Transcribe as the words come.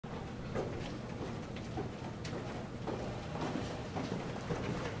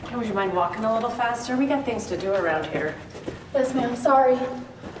Would you mind walking a little faster? We got things to do around here. Yes, ma'am. Sorry.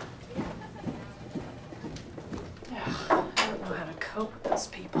 Yeah, I don't know how to cope with those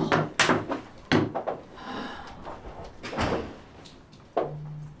people.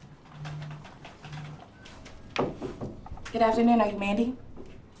 Good afternoon. Are you Mandy?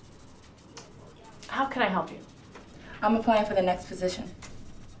 How can I help you? I'm applying for the next position.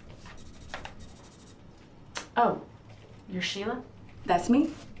 Oh, you're Sheila? That's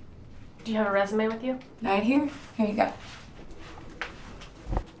me. Do you have a resume with you? Right here. Here you go.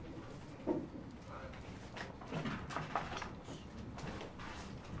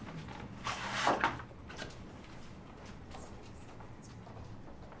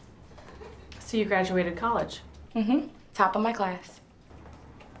 So you graduated college? Mm-hmm. Top of my class.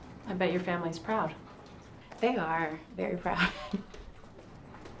 I bet your family's proud. They are very proud.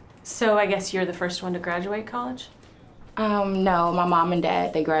 So I guess you're the first one to graduate college? No, my mom and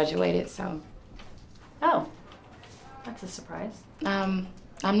dad, they graduated, so. Oh, that's a surprise. I'm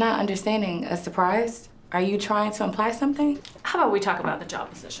not understanding. A surprise? Are you trying to imply something? How about we talk about the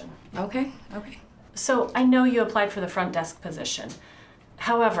job position? Okay. So I know you applied for the front desk position.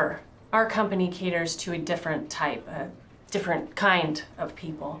 However, our company caters to a different type, a different kind of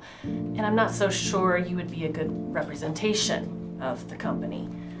people. And I'm not so sure you would be a good representation of the company.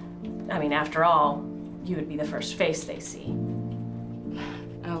 I mean, after all, you would be the first face they see.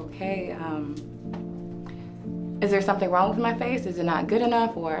 Okay, is there something wrong with my face? Is it not good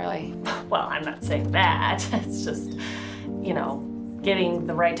enough, or like? Well, I'm not saying that. It's just, you know, getting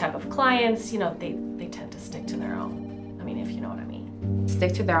the right type of clients, you know, they tend to stick to their own. I mean, if you know what I mean.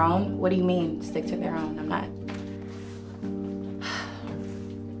 Stick to their own? What do you mean, stick to their own? I'm not.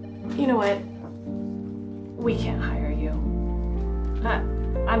 You know what? We can't hire you.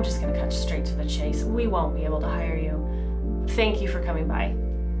 I'm just gonna cut straight to the chase. We won't be able to hire you. Thank you for coming by.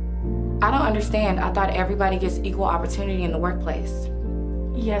 I don't understand. I thought everybody gets equal opportunity in the workplace.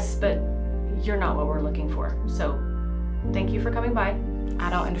 Yes, but you're not what we're looking for. So, thank you for coming by. I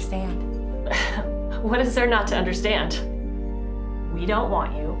don't understand. What is there not to understand? We don't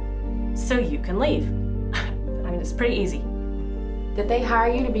want you, so you can leave. I mean, it's pretty easy. Did they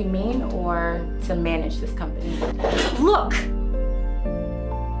hire you to be mean or to manage this company? Look!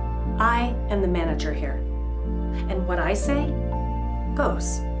 I am the manager here. And what I say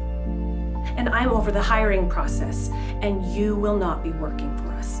goes. And I'm over the hiring process, and you will not be working for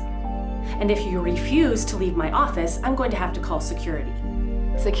us. And if you refuse to leave my office, I'm going to have to call security.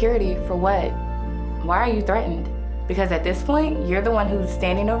 Security for what? Why are you threatened? Because at this point, you're the one who's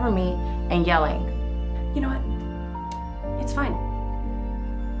standing over me and yelling. You know what? It's fine.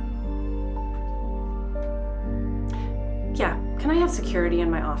 Yeah, can I have security in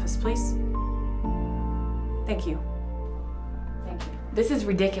my office, please? Thank you. Thank you. This is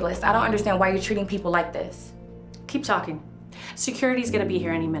ridiculous. I don't understand why you're treating people like this. Keep talking. Security's gonna be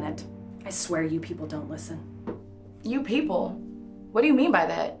here any minute. I swear you people don't listen. You people? What do you mean by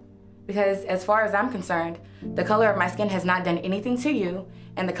that? Because as far as I'm concerned, the color of my skin has not done anything to you,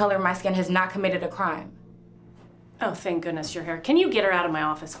 and the color of my skin has not committed a crime. Oh, thank goodness you're here. Can you get her out of my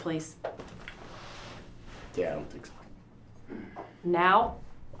office, please? Yeah, I don't think so. Now?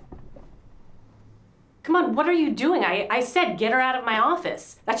 Come on, what are you doing? I said get her out of my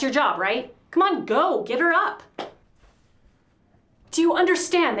office. That's your job, right? Come on, go, get her up. Do you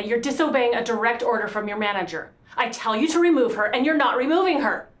understand that you're disobeying a direct order from your manager? I tell you to remove her, and you're not removing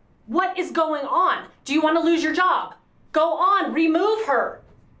her. What is going on? Do you want to lose your job? Go on, remove her.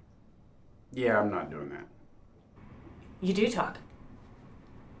 Yeah, I'm not doing that. You do talk.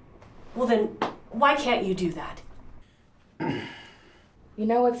 Well then, why can't you do that? You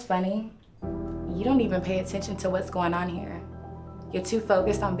know what's funny? You don't even pay attention to what's going on here. You're too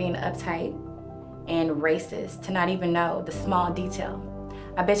focused on being uptight and racist to not even know the small detail.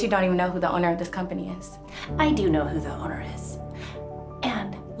 I bet you don't even know who the owner of this company is. I do know who the owner is.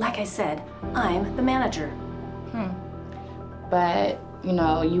 And like I said, I'm the manager. But, you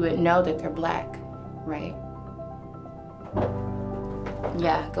know, you would know that they're black, right?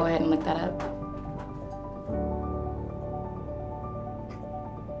 Yeah, go ahead and look that up.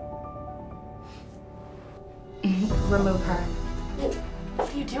 Remove her. What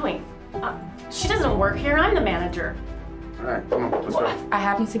are you doing? She doesn't work here. I'm the manager. All right, come on, let's go. I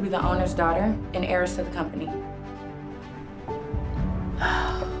happen to be the owner's daughter and heiress to the company.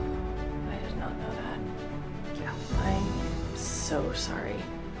 I did not know that. Yeah, I'm so sorry.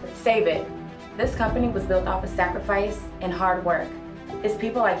 Save it. This company was built off of sacrifice and hard work. It's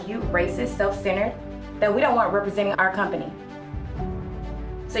people like you, racist, self-centered, that we don't want representing our company.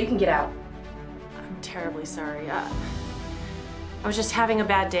 So you can get out. I'm terribly sorry. I was just having a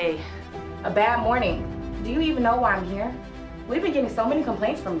bad day. A bad morning. Do you even know why I'm here? We've been getting so many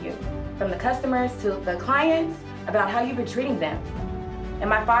complaints from you, from the customers to the clients, about how you've been treating them. And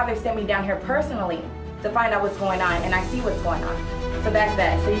my father sent me down here personally to find out what's going on, and I see what's going on. So that's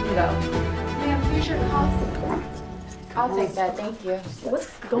that, so you can go. Ma'am, here's your cost. I'll take that, thank you. What's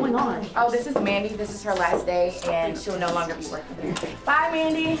going on? Oh, this is Mandy. This is her last day, and she'll no longer be working here. Bye,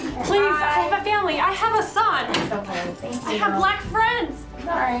 Mandy. Please, I have a family. I have a son. It's okay, thank you. I have black friends.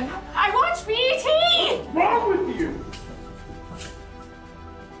 Sorry. I watch BET. What's wrong with you?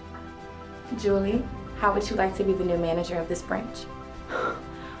 Julie, how would you like to be the new manager of this branch?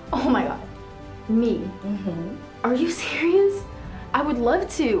 Oh my God. Me? Mm-hmm. Are you serious? I would love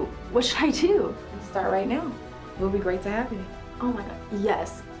to. What should I do? Start right now. It would be great to have you. Oh my God.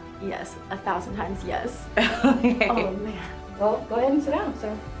 Yes. Yes. 1,000 times yes. Okay. Oh man. Well, go ahead and sit down,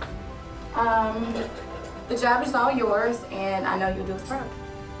 sir. The job is all yours, and I know you'll do us proud.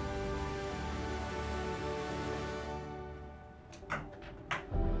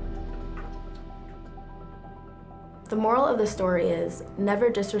 The moral of the story is never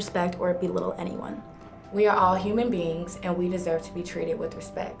disrespect or belittle anyone. We are all human beings, and we deserve to be treated with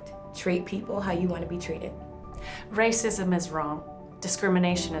respect. Treat people how you want to be treated. Racism is wrong.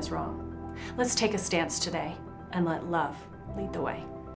 Discrimination is wrong. Let's take a stance today and let love lead the way.